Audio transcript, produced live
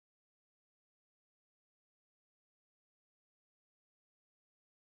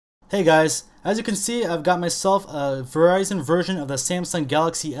Hey guys, as you can see, I've got myself a Verizon version of the Samsung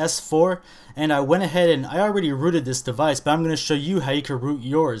Galaxy S4, and I went ahead and I already rooted this device, but I'm going to show you how you can root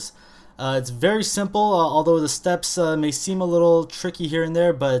yours. It's very simple, although the steps may seem a little tricky here and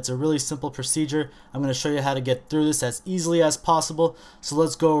there, but it's a really simple procedure. I'm going to show you how to get through this as easily as possible, so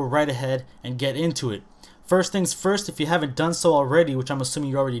let's go right ahead and get into it. First things first, if you haven't done so already, which I'm assuming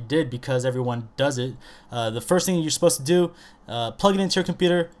you already did because everyone does it, the first thing you're supposed to do, plug it into your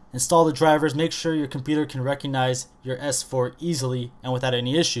computer, install the drivers, make sure your computer can recognize your S4 easily and without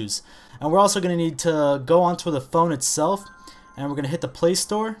any issues. And we're also going to need to go onto the phone itself, and we're going to hit the Play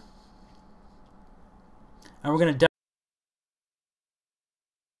Store, and we're going to download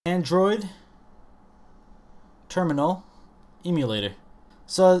Android Terminal Emulator.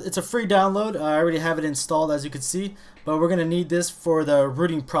 So it's a free download. I already have it installed, as you can see, but we're going to need this for the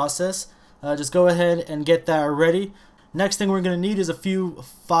rooting process. Just go ahead and get that ready. Next thing we're going to need is a few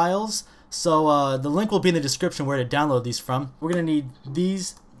files. So the link will be in the description where to download these from. We're going to need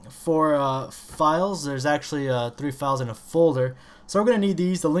these for files. There's actually 3 files in a folder. So we're going to need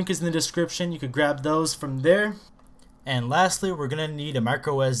these. The link is in the description. You could grab those from there. And lastly, we're going to need a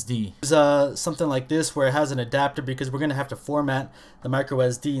MicroSD. There's something like this where it has an adapter because we're going to have to format the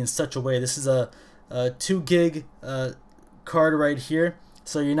MicroSD in such a way. This is a 2 gig card right here,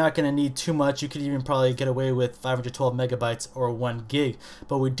 so you're not going to need too much. You could even probably get away with 512 megabytes or 1 gig,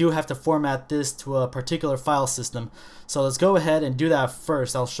 but we do have to format this to a particular file system. So let's go ahead and do that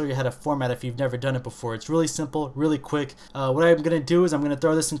first. I'll show you how to format if you've never done it before. It's really simple, really quick. What I'm going to do is I'm going to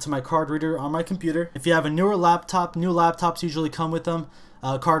throw this into my card reader on my computer. If you have a newer laptop, new laptops usually come with them,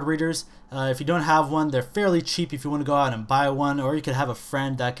 card readers. If you don't have one, they're fairly cheap if you want to go out and buy one, or you could have a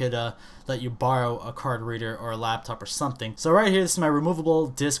friend that could let you borrow a card reader or a laptop or something. So right here, this is my removable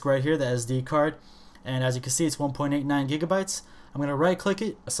disk right here, the SD card, and as you can see, it's 1.89 gigabytes. I'm going to right click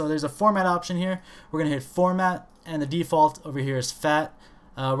it. So there's a format option here. We're going to hit format, and the default over here is FAT.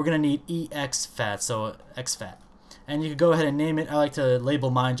 We're going to need exFAT, so exFAT. And you can go ahead and name it. I like to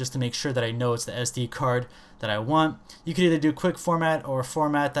label mine just to make sure that I know it's the SD card that I want. You could either do quick format or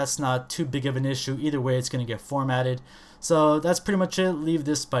format. That's not too big of an issue. Either way, it's going to get formatted. So that's pretty much it. Leave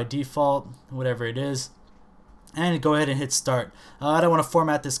this by default, whatever it is, and go ahead and hit start. I don't want to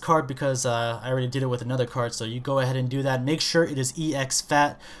format this card because I already did it with another card, so you go ahead and do that. Make sure it is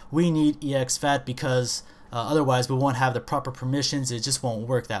exFAT. We need exFAT because otherwise we won't have the proper permissions. It just won't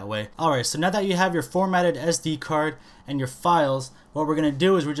work that way. Alright, so now that you have your formatted SD card and your files, what we're going to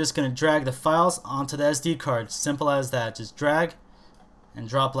do is we're just going to drag the files onto the SD card. Simple as that. Just drag and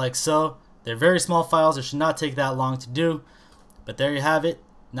drop like so. They're very small files. It should not take that long to do. But there you have it.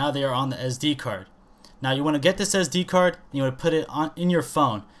 Now they are on the SD card. Now you want to get this SD card and you want to put it in your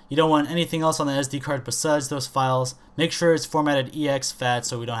phone. You don't want anything else on the SD card besides those files. Make sure it's formatted exFAT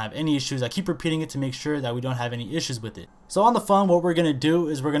so we don't have any issues. I keep repeating it to make sure that we don't have any issues with it. So on the phone, what we're going to do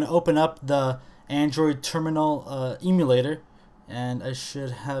is we're going to open up the Android Terminal Emulator, and I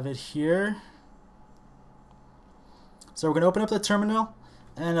should have it here. So we're going to open up the terminal,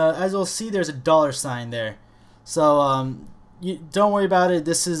 and as you'll see, there's a $sign there. So you don't worry about it.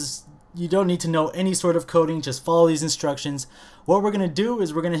 You don't need to know any sort of coding. Just follow these instructions. What we're going to do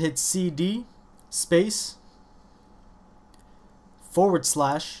is we're going to hit CD space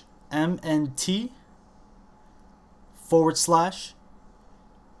 /MNT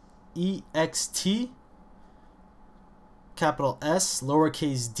 /EXT capital S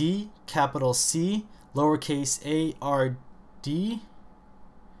lowercase d capital C lowercase ARD,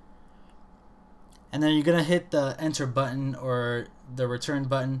 and then you're going to hit the enter button or the return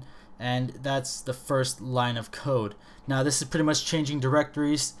button, and that's the first line of code. Now this is pretty much changing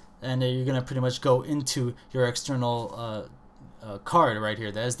directories, and you're going to pretty much go into your external card right here,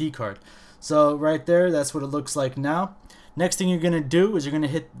 the SD card. So right there, that's what it looks like now. Next thing you're going to do is you're going to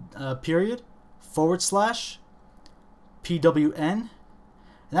hit period /PWN, and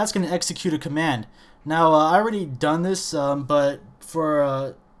that's going to execute a command. Now I already done this, but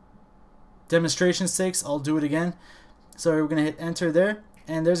for demonstration's sakes, I'll do it again. So we're going to hit enter there,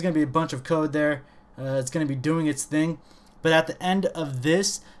 and there's going to be a bunch of code there. It's going to be doing its thing, but at the end of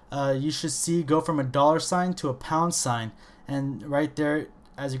this, you should see go from a $sign to a £sign, and right there,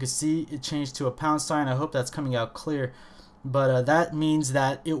 as you can see, it changed to a £sign. I hope that's coming out clear, but that means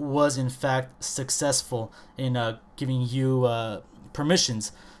that it was in fact successful in giving you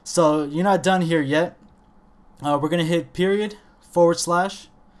permissions. So you're not done here yet. We're going to hit period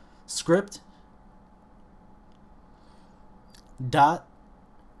 /script.sh,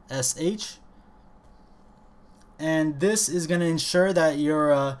 and this is going to ensure that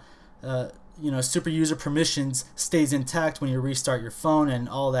your super user permissions stays intact when you restart your phone and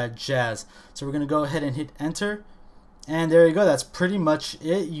all that jazz. So we're going to go ahead and hit enter. And there you go, that's pretty much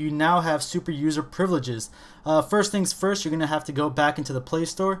it. You now have super user privileges. First things first, you're going to have to go back into the Play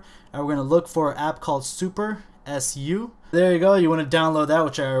Store, and we're going to look for an app called SuperSU. There you go, you want to download that,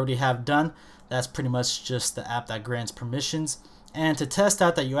 which I already have done. That's pretty much just the app that grants permissions. And to test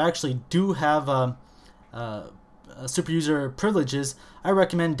out that you actually do have super user privileges, I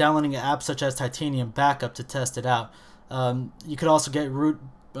recommend downloading an app such as Titanium Backup to test it out. You could also get root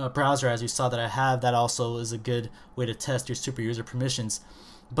browser, as you saw that I have. That also is a good way to test your super user permissions.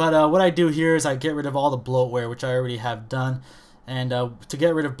 But what I do here is I get rid of all the bloatware, which I already have done. And to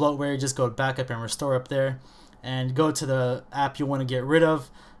get rid of bloatware, you just go to backup and restore up there and go to the app you want to get rid of.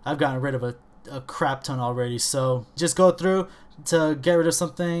 I've gotten rid of a crap ton already, so just go through. To get rid of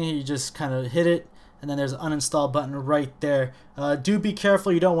something, you just kind of hit it, and then there's an uninstall button right there. Do be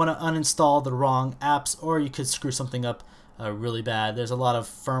careful, you don't want to uninstall the wrong apps, or you could screw something up really bad. There's a lot of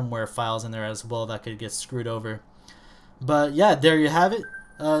firmware files in there as well that could get screwed over. But yeah, there you have it.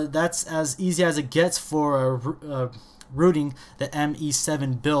 That's as easy as it gets for rooting the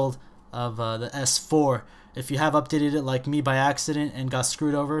ME7 build of the S4. If you have updated it like me by accident and got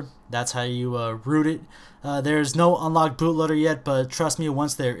screwed over, that's how you root it. There's no unlocked bootloader yet, but trust me,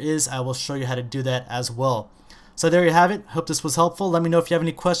 once there is, I will show you how to do that as well. So there you have it. Hope this was helpful. Let me know if you have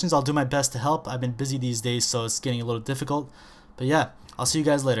any questions. I'll do my best to help. I've been busy these days, so it's getting a little difficult. But yeah, I'll see you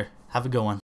guys later. Have a good one.